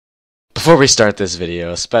Before we start this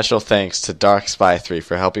video, special thanks to DarkSpy3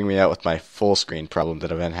 for helping me out with my full screen problem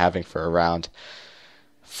that I've been having for around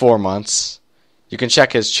 4 months. You can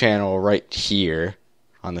check his channel right here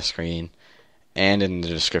on the screen and in the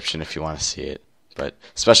description if you want to see it. But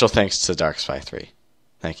special thanks to DarkSpy3.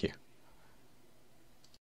 Thank you.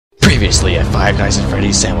 Previously at Five Nights at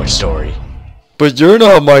Freddy's Sandwich Story. But you're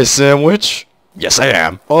not my sandwich. Yes, I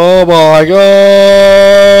am. Oh my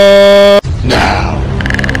god! Now.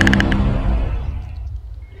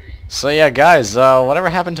 So yeah, guys, whatever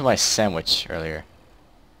happened to my sandwich earlier?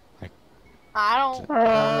 I don't know,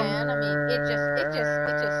 man. I mean, it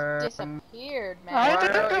just disappeared, man. I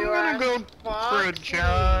think I'm gonna go for a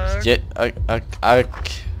jog. Yeah, No,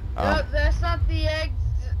 that's not the egg.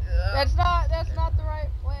 That's not the right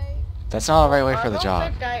way. That's not the right way for the I jog.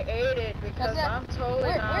 don't think I ate it because I'm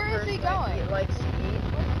totally not Where is he going? He likes to eat.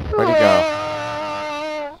 Where'd he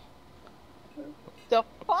go? The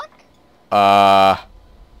fuck?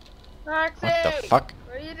 Roxy, What the fuck?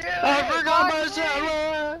 what are you doing? I forgot my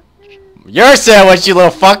sandwich. Your sandwich, you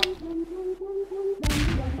little fuck!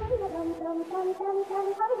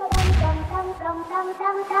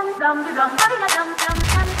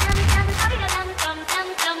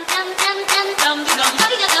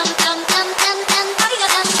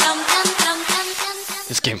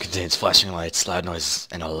 This game contains flashing lights, loud noises,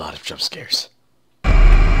 and a lot of jump scares.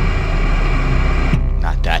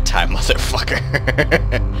 Not that time, motherfucker.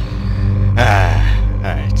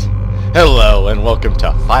 Alright. Hello, and welcome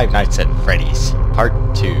to Five Nights at Freddy's, Part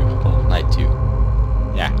 2. Well, Night 2.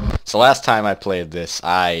 Yeah. So last time I played this,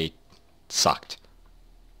 I sucked.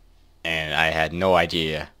 And I had no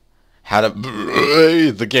idea how to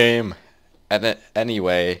play the game. And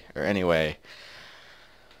anyway.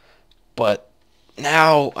 But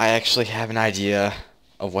now I actually have an idea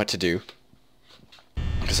of what to do.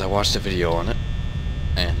 Because I watched a video on it.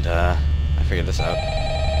 And I figured this out.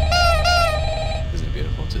 Isn't it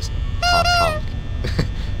beautiful? Just honk honk.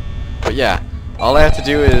 But yeah, all I have to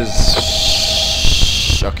do is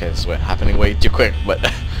okay, this is happening way too quick, but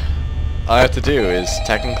all I have to do is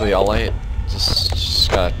technically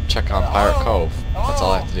just gotta check on Pirate Cove. That's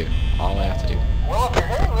all I have to do. All I have to do. Well, if you're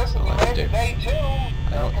here listening to day 2,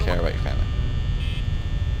 I don't care about your family.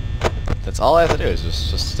 That's all I have to do is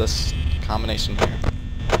just this combination here.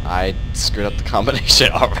 I screwed up the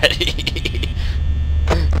combination already.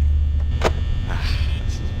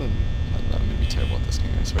 I'm gonna be terrible at this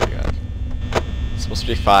game, I swear to God. It's supposed to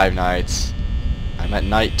be 5 nights. I'm at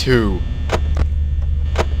night 2.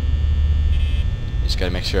 Just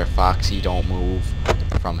gotta make sure Foxy don't move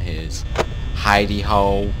from his hidey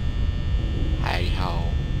hole. Hidey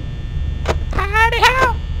hole. Hidey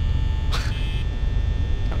hole!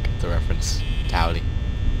 Don't get the reference. Towley.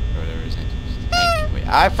 Or whatever his name is. Wait,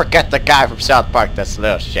 I forget the guy from South Park that's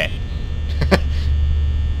little shit.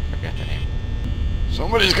 Forget the name.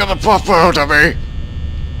 Somebody's gonna puff out of me!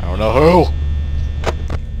 I don't know who!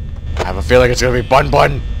 I have a feeling it's gonna be Bun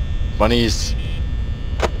Bun! Bunnies.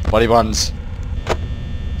 Buddy Buns.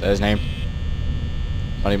 Is that his name?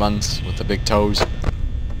 Bunny Buns with the big toes.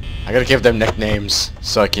 I gotta give them nicknames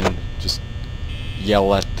so I can just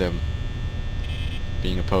yell at them.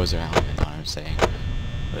 Being a poser, I don't even know what I'm saying.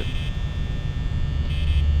 But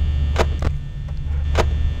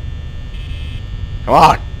come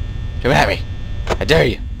on! Come at me! I dare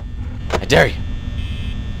you! I dare you!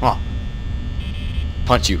 Come on!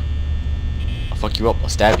 Punch you! I'll fuck you up, I'll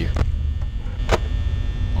stab you.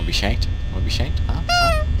 Wanna be shanked? Wanna be shanked? Huh?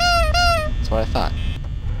 That's what I thought.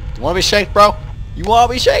 You wanna be shanked, bro? You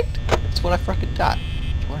wanna be shanked? That's what I fucking thought.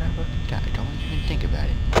 That's what I fucking thought. Don't even think about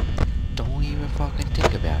it. Don't even fucking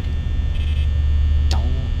think about it. Don't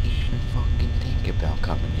even fucking think about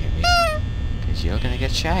coming near me. Cause you're gonna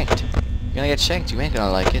get shanked. You're gonna get shanked, you ain't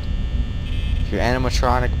gonna like it. Your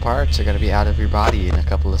animatronic parts are gonna be out of your body in a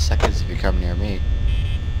couple of seconds if you come near me.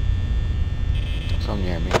 Don't come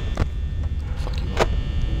near me. Fuck you up.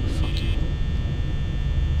 Fuck you.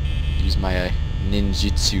 Use my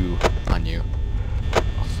ninjutsu on you.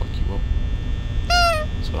 I'll fuck you up.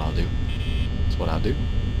 That's what I'll do. That's what I'll do.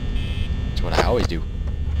 That's what I always do.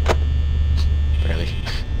 Barely.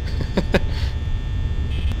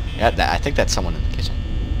 Yeah, I think that's someone in the kitchen.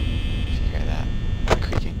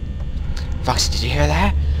 Foxy, did you hear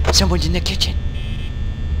that? Someone's in the kitchen.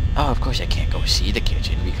 Oh, of course I can't go see the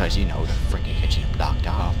kitchen because, you know, the freaking kitchen is blocked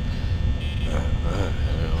off.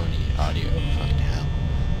 Audio, fucking hell.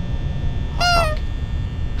 Honk.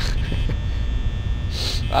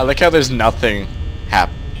 I like how there's nothing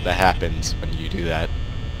that happens when you do that.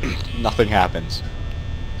 Nothing happens.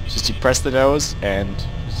 Just you press the nose and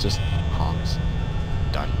it's just honks.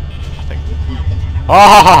 Done. Nothing.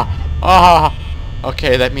 Ah! Ah!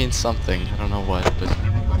 Okay, that means something. I don't know what, but...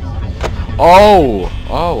 Oh,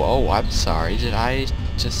 I'm sorry. Did I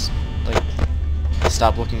just, like,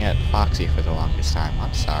 stop looking at Foxy for the longest time?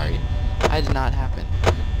 I'm sorry. That did not happen.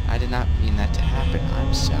 I did not mean that to happen.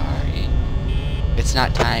 I'm sorry. It's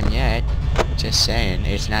not time yet. Just saying,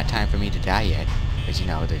 it's not time for me to die yet. Because, you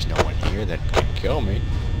know, there's no one here that can kill me.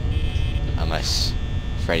 Unless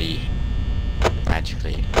Freddy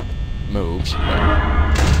magically moves. But,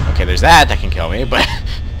 okay, there's that can kill me, but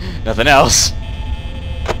nothing else.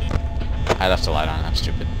 I left the light on. I'm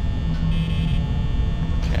stupid.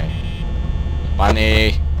 Okay.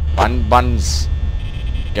 Bunny. Buns.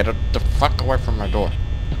 Get the fuck away from my door.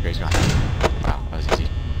 Okay, he's gone. Wow, that was easy.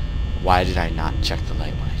 Why did I not check the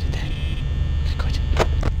light when I did that? Okay, good.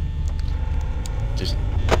 Just...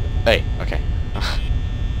 Hey, okay.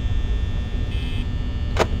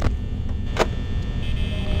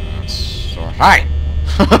 So, hi!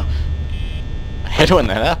 I hate when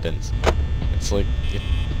that happens. It's like, you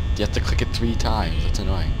have to click it 3 times. That's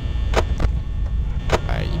annoying.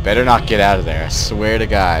 Alright, you better not get out of there. I swear to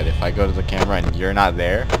God, if I go to the camera and you're not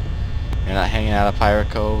there, you're not hanging out of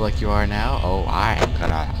Pirate Cove like you are now, oh, I am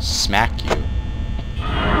gonna smack you.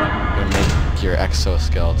 I'm gonna make your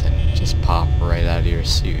exoskeleton just pop right out of your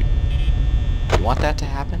suit. You want that to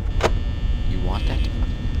happen? You want that to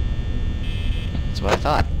happen? That's what I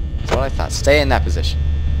thought. That's what I thought. Stay in that position.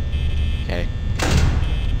 Okay?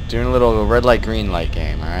 Doing a little red light, green light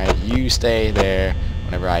game, alright? You stay there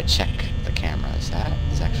whenever I check the cameras. That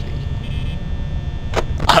is actually...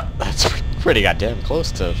 that's pretty goddamn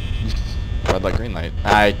close to red light, green light.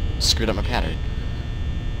 I screwed up my pattern.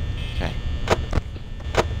 Okay.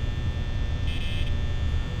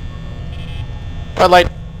 Red light.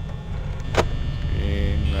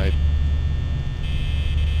 Green light.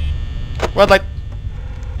 Red light.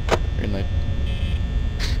 Green light.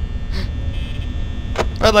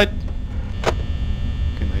 Red light.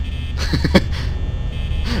 Green light.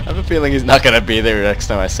 I have a feeling he's not gonna be there next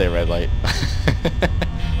time I say red light.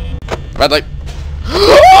 Red light.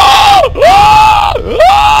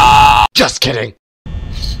 Just kidding.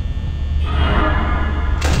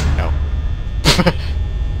 No.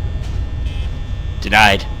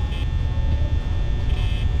 Denied.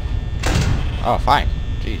 Oh, fine.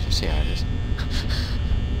 Jeez, you see how it is.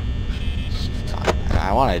 Fine.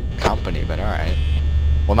 I wanted company, but alright.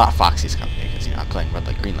 Well, not Foxy's company, because, you know, I'm playing red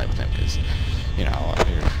light, green light with him, because, you know,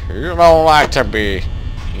 you don't like to be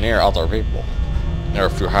near other people. Or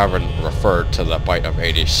if you haven't referred to the bite of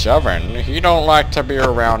 87, you don't like to be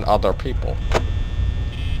around other people.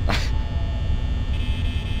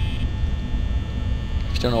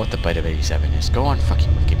 If you don't know what the bite of 87 is, go on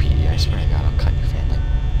fucking Wikipedia, I swear to God, I'll cut your family.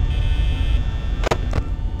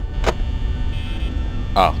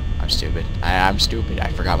 Oh, I'm stupid. I'm stupid.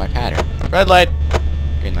 I forgot my pattern. Red light.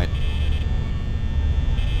 Green light.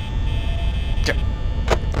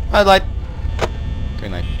 Red light.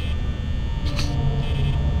 Green light.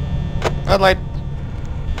 Red light.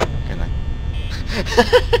 Green light.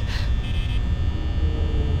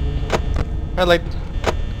 Red light.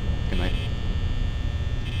 Green light.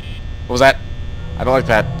 What was that? I don't like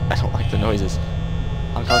that. I don't like the noises.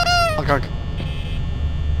 Honk honk. Honk honk.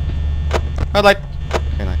 Red light.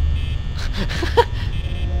 Green light.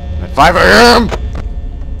 At 5 AM!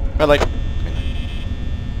 Red light. Green light.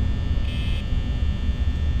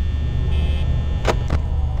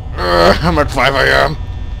 I'm at 5 AM!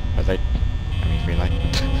 Red light. I mean green light.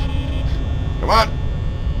 Come on!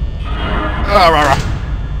 Rah, rah, rah.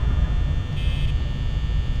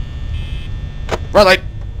 Red light!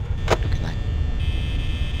 Green light.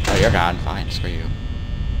 Oh, you're gone. Fine. Screw you.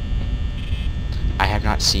 I have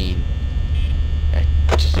not seen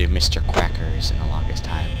Mr.Quakers in the longest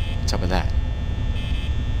time. What's up with that?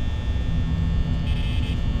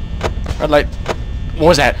 Red light. What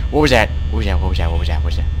was that? What was that? What was that? What was that? What was that? What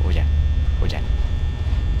was that? What was that? What was that?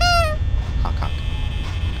 Honk honk.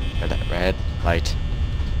 Red light.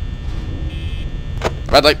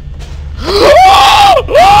 Red light.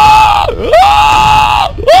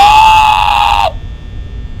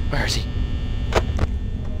 Where is he?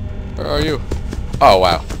 Where are you? Oh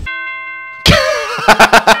wow.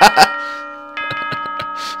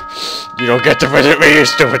 You don't get to visit me, you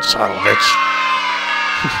stupid son of a bitch.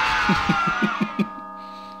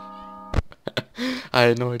 I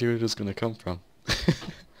had no idea where it was gonna come from.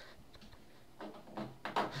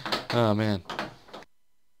 Oh man.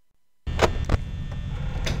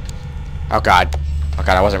 Oh god. Oh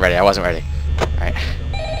god, I wasn't ready. Alright. I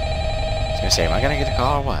was gonna say, am I gonna get a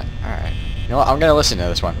call or what? Alright. You know what? I'm gonna listen to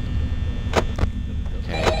this one.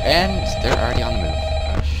 Okay. And they're already on the move.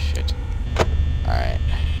 Oh shit. Alright.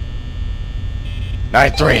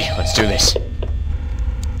 Night 3. Let's do this.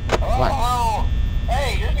 Oh,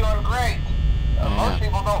 hey, you're doing great. Most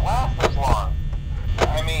people don't last this long.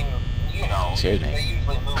 I mean, you know, Excuse me. they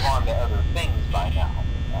usually move on to other things by now.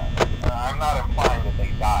 I'm not implying that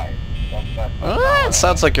they died. It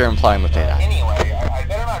sounds like you're implying that they died. Anyway, I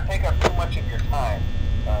better not take up too much of your time.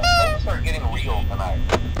 Things start getting real tonight.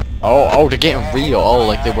 Oh, they're getting real. Oh,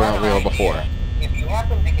 like they weren't real before. If you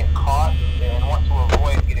happen to get caught and want to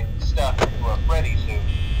avoid getting stuffed into a Freddy suit,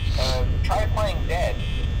 try playing dead.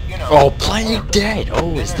 You know. Oh, playing dead.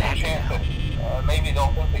 Oh, is that now? Maybe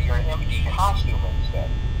they'll think that you're an empty costume instead.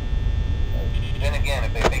 Then again,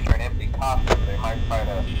 if they think you're an empty costume, they might try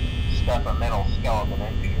to stuff a metal skeleton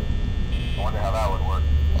into you. I wonder how that would work.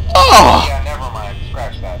 Oh! Yeah, never mind.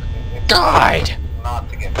 Scratch that. It's God! Not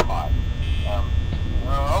to get caught.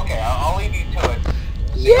 Okay, I'll leave you to it.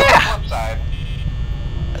 Yeah! Flip side.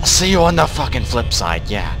 See you on the fucking flip side,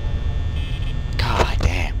 yeah. God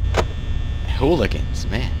damn. Hooligans,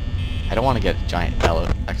 man. I don't want to get a giant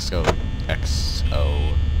exo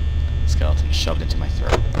skeleton shoved into my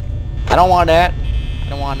throat. I don't want that. I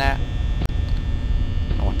don't want that.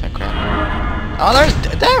 I don't want that crap. Oh,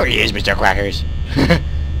 there he is, Mr. Quakers. I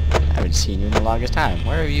haven't seen you in the longest time.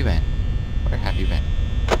 Where have you been? Where have you been?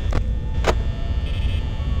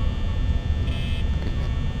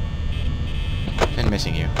 I've been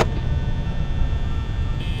missing you.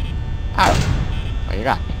 Oh! Oh, you're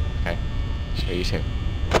gone. Okay. So you too.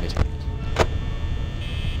 Me too.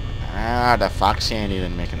 Ah, the Foxy ain't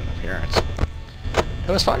even making an appearance.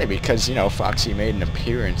 It was funny because, you know, Foxy made an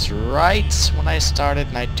appearance right when I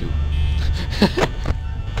started night 2.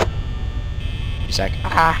 He's like,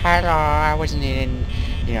 hello, I wasn't in,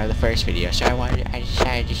 you know, the first video, so I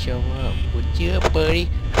decided to show up. What's up, buddy?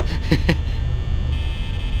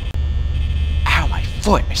 Ow, my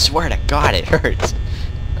foot! I swear to God, it hurts.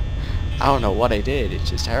 I don't know what I did, it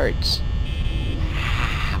just hurts.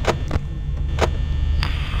 Ow.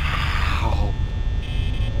 Ow.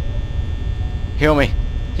 Heal me,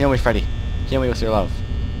 Freddy. Heal me with your love.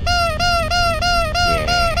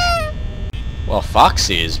 Yeah. Well,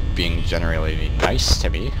 Foxy is being generally nice to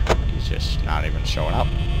me. He's just not even showing up.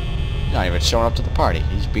 He's not even showing up to the party.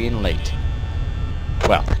 He's being late.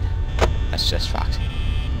 Well, that's just Foxy.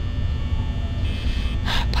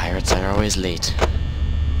 Pirates are always late.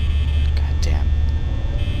 Goddamn.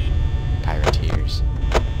 Pirateers.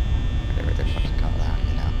 Whatever they're fucking called out,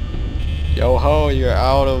 you know. Yo ho, you're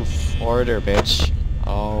out of order, bitch.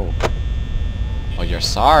 Oh. Oh, you're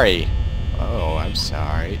sorry. Oh, I'm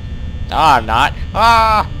sorry. No, I'm not.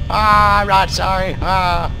 I'm not sorry.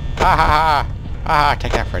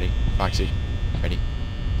 Take that, Freddy. Foxy. Freddy.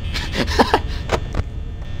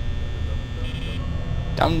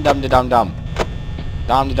 Dum dum de dum dum.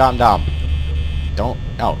 Dum de dum dum. Don't.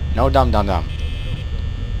 No dum dum dum.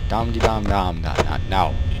 Dum de dum dum.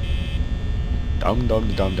 No. Dum dum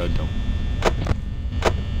de dum dum dum.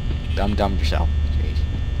 Dum dum yourself. Jeez.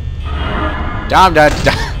 Dum dum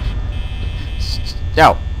dum.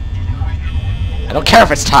 Yo. I don't care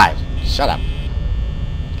if it's time. Shut up.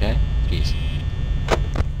 Okay? Jeez.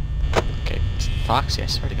 Okay. Foxy, I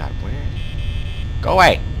swear to God, where? Go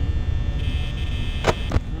away!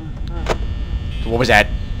 What was that?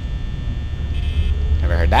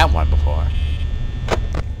 Never heard that one before.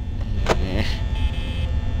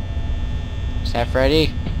 Is that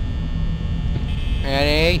Freddy?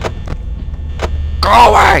 Freddy? Go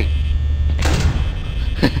away!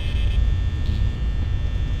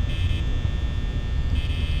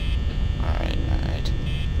 Alright.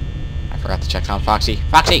 I forgot to check on Foxy.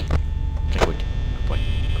 Foxy! Good boy. Good boy.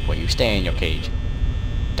 Good boy. You stay in your cage.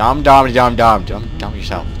 Dum dum dum dum. Dum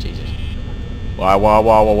yourself. Jesus. Whoa,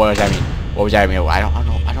 what does that mean? What does that mean? I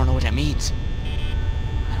don't know what that means.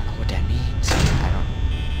 I don't know what that means.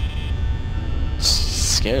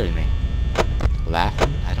 Scared me.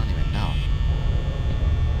 Laughing? I don't even know.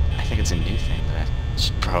 I think it's a new thing that I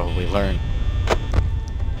should probably learn.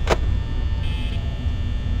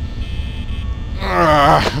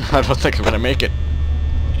 I don't think I'm gonna make it.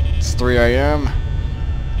 It's 3 AM.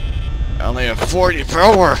 I only have 40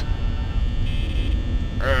 power.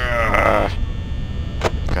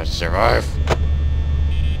 Gotta survive.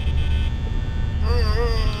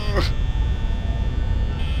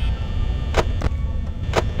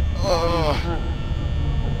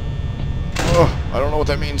 I don't know what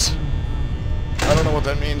that means. I don't know what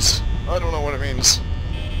that means. I don't know what it means.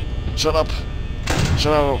 Shut up.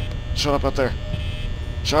 Shut up. Shut up out there.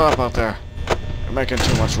 Shut up out there. You're making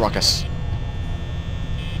too much ruckus.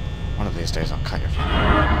 One of these days I'll cut your phone.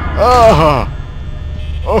 Oh!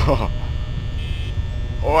 Oh!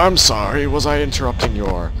 Oh, I'm sorry. Was I interrupting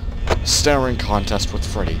your staring contest with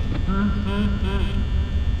Freddy.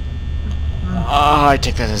 Ah, I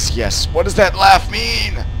take that as yes. What does that laugh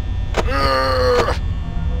mean?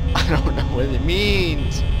 I don't know what it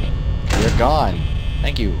means. You're gone.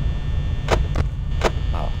 Thank you.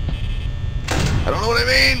 Oh. I don't know what it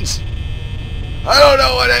means. I don't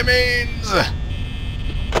know what it means.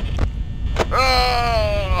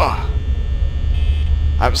 Oh.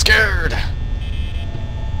 I'm scared.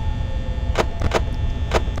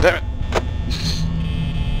 Damn it.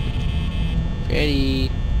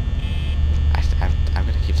 Freddy. I'm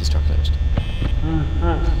gonna keep this door closed.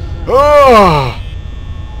 Oh!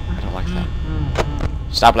 I don't like that.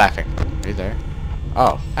 Stop laughing. Are you there?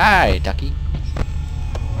 Oh, hi, ducky.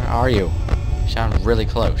 Where are you? You sound really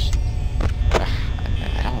close.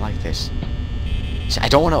 I don't like this. I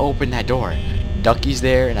don't want to open that door. Ducky's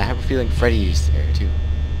there, and I have a feeling Freddy's there too.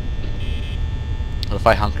 What if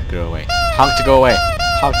I honk to go away? Honk to go away.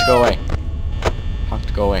 Honk to go away. Honk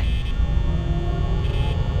to go away.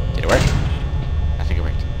 Did it work? I think it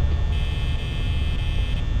worked.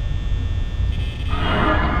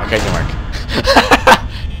 Okay, it didn't work.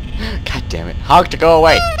 God damn it. Honk to go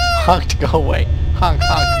away. Honk to go away. Honk,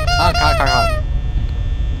 honk. Honk, honk, honk, honk.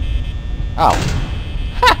 Oh.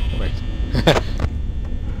 Ha! It worked.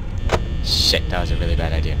 Shit, that was a really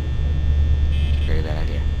bad idea. Very bad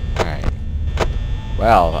idea. Alright.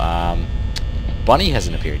 Well, Bunny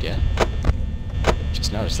hasn't appeared yet.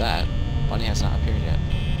 Just noticed that. Bunny has not appeared yet.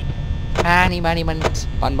 Bunny, bunny, buns.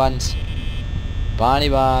 Bun, buns. Bunny,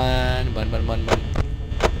 bun. Bun, bun, bun, bun.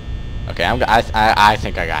 Okay, I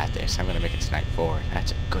think I got this. I'm gonna make it to night 4.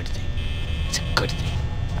 That's a good thing. It's a good thing.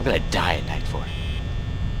 I'm gonna die at night 4.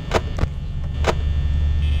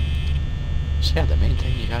 So yeah, the main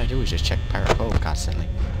thing you gotta do is just check Pirate Cove constantly.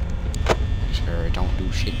 Make sure it don't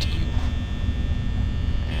do shit to you.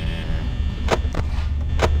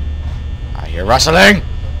 I hear rustling!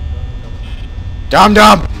 Dum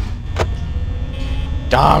Dum!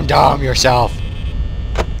 Dum Dum yourself!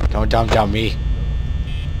 Don't Dum Dum me.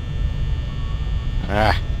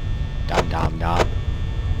 Ah. Dum Dum Dum.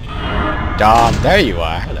 Dum, there you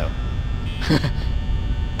are. Hello.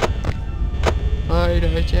 Why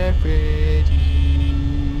not at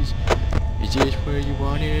Freddy's? Is this where you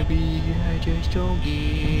wanna be? I just don't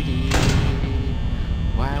get it.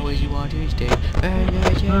 Why would you want to stay? Why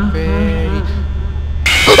not at Freddy's?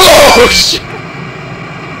 Oh shit!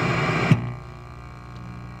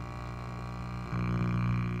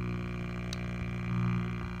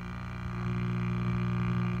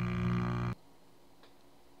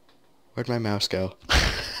 Where'd my mouse go?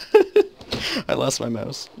 I lost my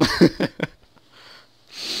mouse.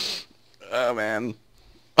 Oh man.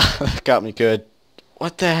 That got me good.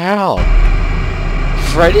 What the hell?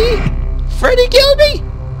 Freddy? Freddy killed me?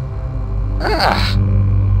 Ah.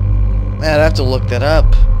 Man, I have to look that up.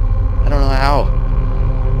 I don't know how.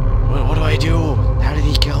 What do I do? How did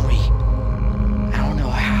he kill me? I don't know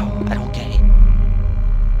how. I don't get it.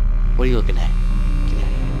 What are you looking at?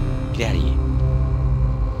 Get out of here.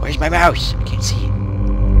 Where's my mouse? I can't see it.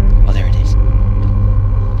 Oh, there it is.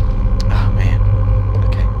 Oh, man.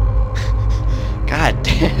 Okay. God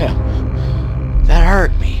damn. That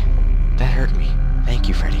hurt me. That hurt me. Thank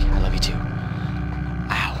you, Freddy. I love you too.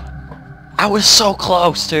 Ow. I was so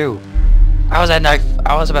close, too. I was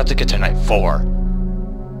about to get to night 4.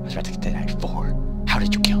 I was about to get to night 4. How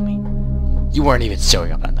did you kill me? You weren't even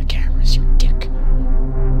showing up on the cameras, you dick.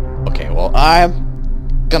 Okay, well,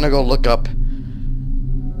 I'm gonna go look up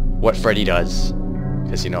what Freddy does,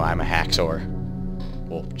 because you know I'm a hacksaw.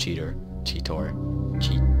 Well, cheater.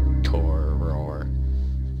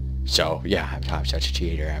 So yeah, I'm such a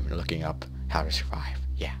cheater. I'm looking up how to survive.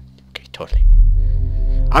 Yeah, okay, totally.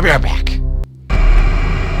 I'll be right back.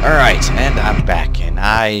 Alright, and I'm back, and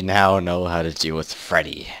I now know how to deal with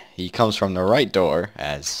Freddy. He comes from the right door,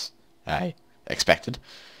 as I expected.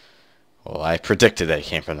 Well, I predicted that he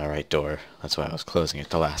came from the right door. That's why I was closing it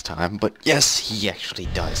the last time. But yes, he actually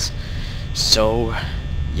does. So,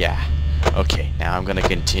 yeah. Okay, now I'm gonna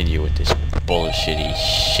continue with this bullshitty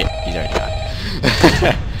shit. He's already gone.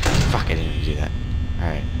 Fuck, I didn't even do that.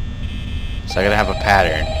 Alright. So I gotta have a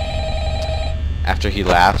pattern. After he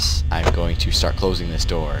laughs, I'm going to start closing this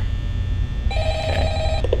door.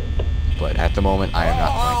 Okay. But at the moment, I am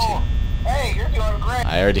not going to. Hey, you're doing great.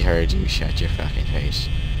 I already heard you. Shut your fucking face.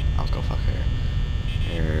 I'll go fuck her.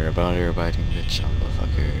 You're a boner biting bitch. I'll go fuck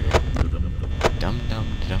her. Dum dum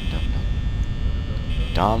dum dum dum.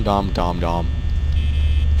 Dum dum dum dum.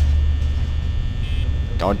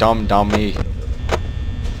 Don't dum dum me.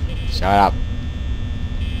 Shut up.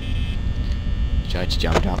 Judge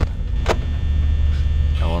dum dum.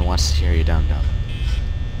 No one wants to hear you dum dum.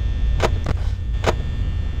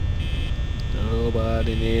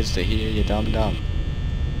 Everybody needs to hear you dum dum.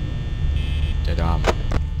 Da-dum.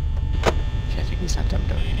 I think he's not dum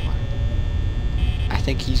dum anymore. I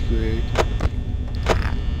think he's good.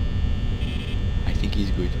 I think he's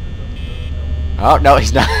good. Oh no,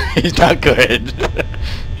 he's not. He's not good.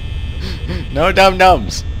 No dum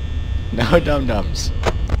dums. No dum dums.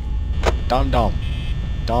 Dum dum.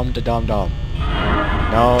 Dum da dum dum.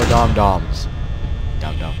 No dum dums.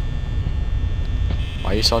 Dum dum.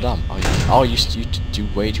 Why are you so dumb? Oh, you do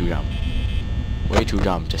way too dumb. Way too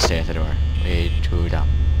dumb to stay at the door. Way too dumb.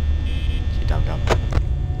 You dumb dumb.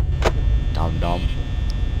 Dumb dumb.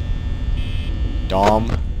 Dumb.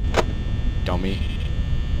 Dummy.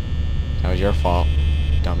 That was your fault,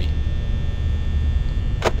 dummy.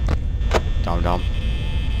 Dumb dumb.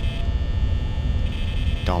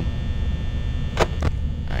 Dumb.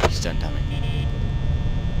 Alright, he's done dumbing.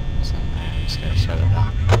 So I'm just gonna shut up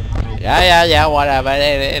now. Yeah, whatever.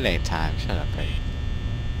 It ain't time. Shut up, Freddy.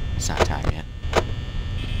 It's not time yet.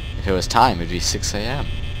 If it was time, it'd be 6 AM.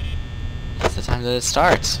 That's the time that it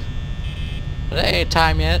starts. But it ain't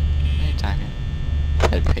time yet. It ain't time yet.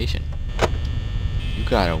 Gotta be patient. You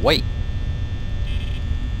gotta wait.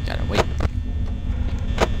 You gotta wait.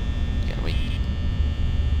 You gotta wait.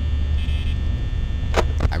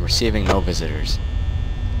 I'm receiving no visitors.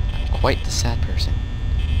 I'm quite the sad person.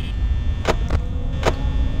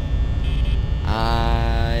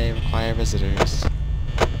 I require visitors.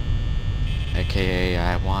 AKA,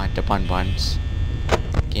 I want the bun buns.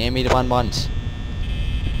 Give me the bun buns.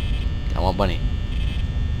 I want bunny.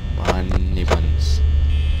 Bunny buns.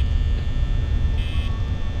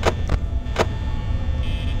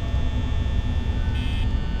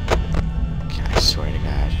 I swear to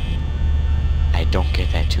God. I don't get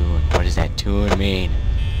that tune. What does that tune mean?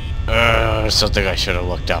 Something I should have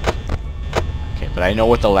looked up. Okay, but I know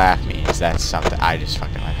what the laugh means. That's something. I just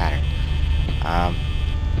fucked up my pattern.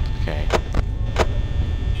 Okay.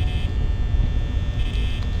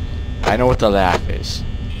 I know what the laugh is.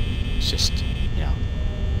 It's just, you know,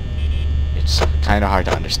 it's kind of hard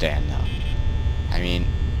to understand, though. I mean,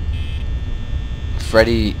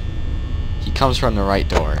 Freddy, he comes from the right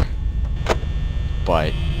door,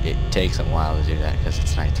 but it takes him a while to do that because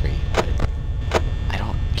it's night 3. But I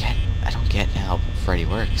don't get how Freddy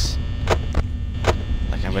works.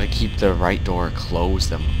 Like, I'm gonna keep the right door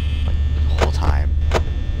closed like the whole time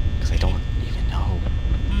because I don't even know.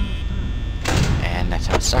 And that's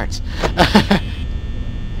how it starts.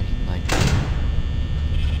 Like,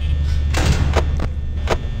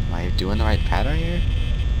 am I doing the right pattern here?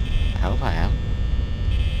 I hope I am.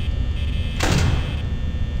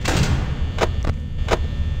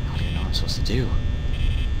 I don't even know what I'm supposed to do.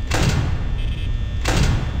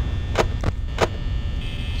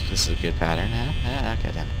 This is a good pattern, huh? Yeah,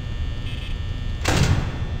 okay, damn it.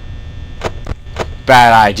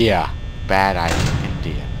 Bad idea. Bad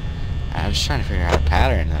idea. I'm just trying to figure out a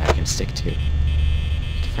pattern that I can stick to.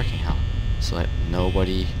 Freaking hell. So that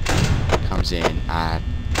nobody comes in. I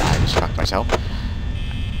just fucked myself.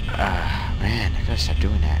 Man, I gotta stop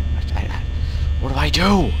doing that. What do I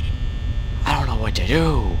do? I don't know what to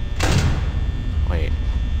do. Wait.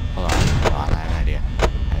 Hold on. I have an idea.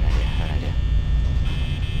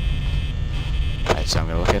 Alright, so I'm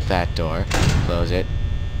gonna look at that door. Close it.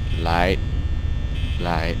 Light.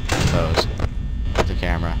 Close. Put the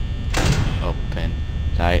camera. Open.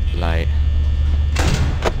 Light.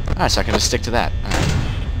 Alright, so I can just stick to that. Alright.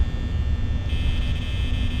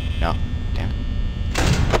 No. Damn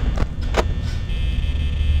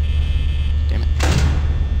it.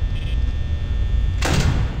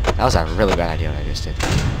 That was a really bad idea what I just did.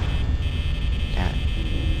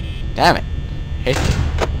 Damn it. Hate it.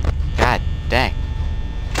 God dang.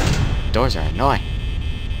 Doors are annoying.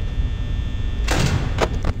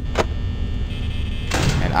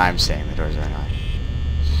 And I'm saying the doors are annoying.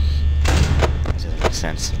 That doesn't make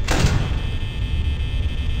sense.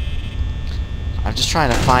 I'm just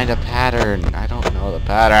trying to find a pattern. I don't know the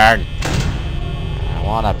pattern. I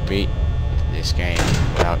want to beat this game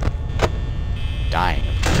without dying,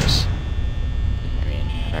 of course. I mean,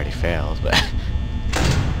 I already failed, but...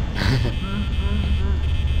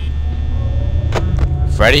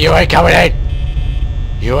 Freddy, you ain't coming in!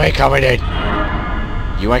 You ain't coming in!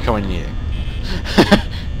 You ain't coming in either.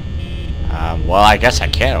 Well, I guess I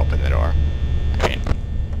can't open the door. I mean...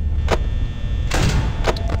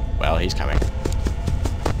 Well, he's coming.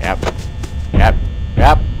 Yep.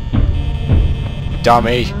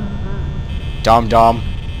 Dummy. Dum.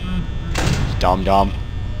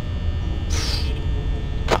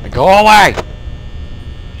 Go away!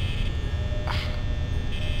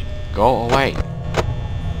 Go away.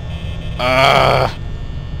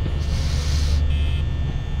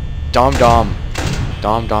 Dum dum.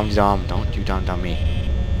 Dum dum dum. Don't you dum dum me.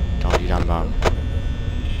 Don't you dum dum.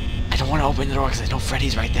 I don't want to open the door because I know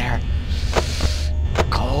Freddy's right there.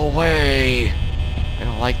 Go away. I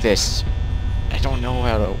don't like this. I don't know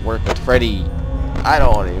how to work with Freddy. I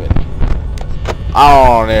don't even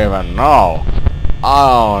know.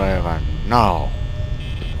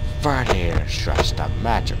 Freddy is just a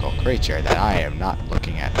magical creature that I am not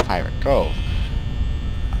looking at in Pirate Cove.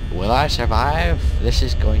 Will I survive? This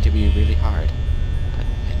is going to be really hard. But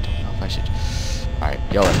I don't know if I should. Alright,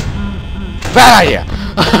 yelling. Bad idea!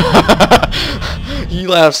 He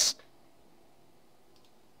laughs.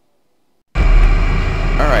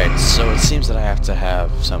 Alright, so it seems that I have to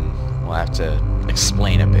have I have to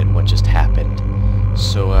explain a bit what just happened.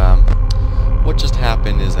 So, what just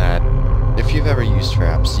happened is that if you've ever used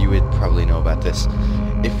Fraps, you would probably know about this.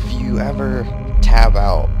 If you ever tab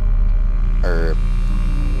out or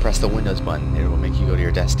press the Windows button, it will make you go to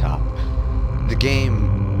your desktop. The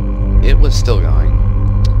game, it was still going.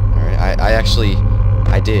 Alright, I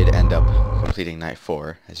did end up completing Night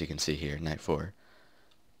 4, as you can see here, Night 4.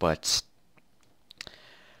 But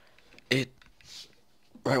right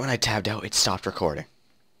when I tabbed out, it stopped recording.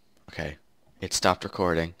 Okay, it stopped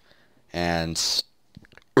recording, and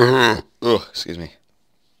excuse me.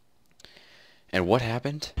 And what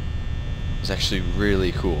happened was actually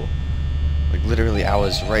really cool. Like literally, I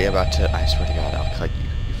was right about to. I swear to God, I'll cut you,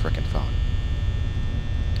 you frickin' phone.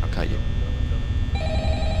 I'll cut you.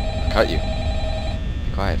 I'll cut you.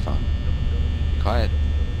 Be quiet, phone. Be quiet.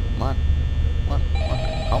 Come on. Come on. Come on.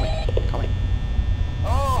 Call me. Call me.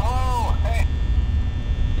 Oh, hey.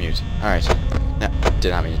 Mute. Alright. No, did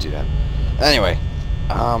not mean to do that. Anyway,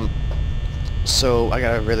 so I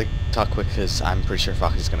gotta really talk quick because I'm pretty sure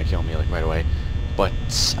Foxy's gonna kill me like right away. But,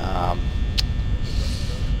 what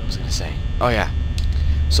was I gonna say? Oh yeah.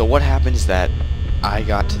 So what happened is that I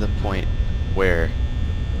got to the point where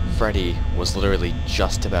Freddy was literally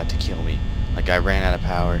just about to kill me. Like I ran out of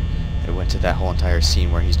power. It went to that whole entire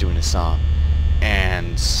scene where he's doing his song.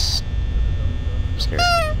 And I'm scared.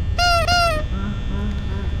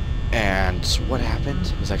 And what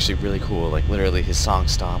happened was actually really cool. Like literally his song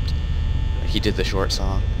stopped. He did the short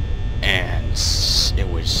song and it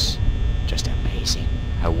was just amazing.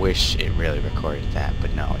 I wish it really recorded that,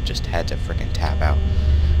 but no, it just had to frickin' tap out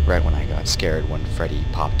right when I got scared when Freddy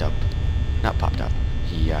popped up. Not popped up.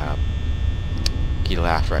 He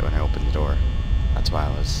laughed right when I opened the door. That's why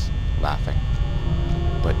I was laughing.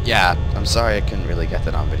 But yeah, I'm sorry I couldn't really get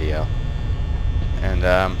that on video. And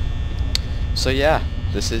so yeah,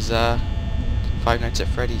 this is Five Nights at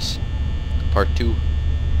Freddy's Part 2.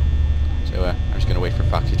 So I'm just gonna wait for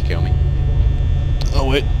Foxy to kill me. Oh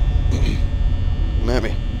wait.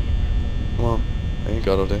 Mammy. Come on. I ain't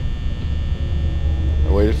got all day.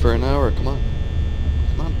 I waited for an hour. Come on.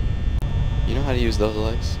 Come on. You know how to use those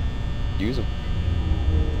legs. Use them.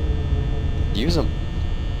 Use them.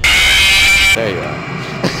 There you are.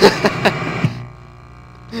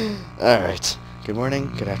 Alright. Good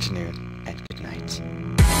morning, good afternoon.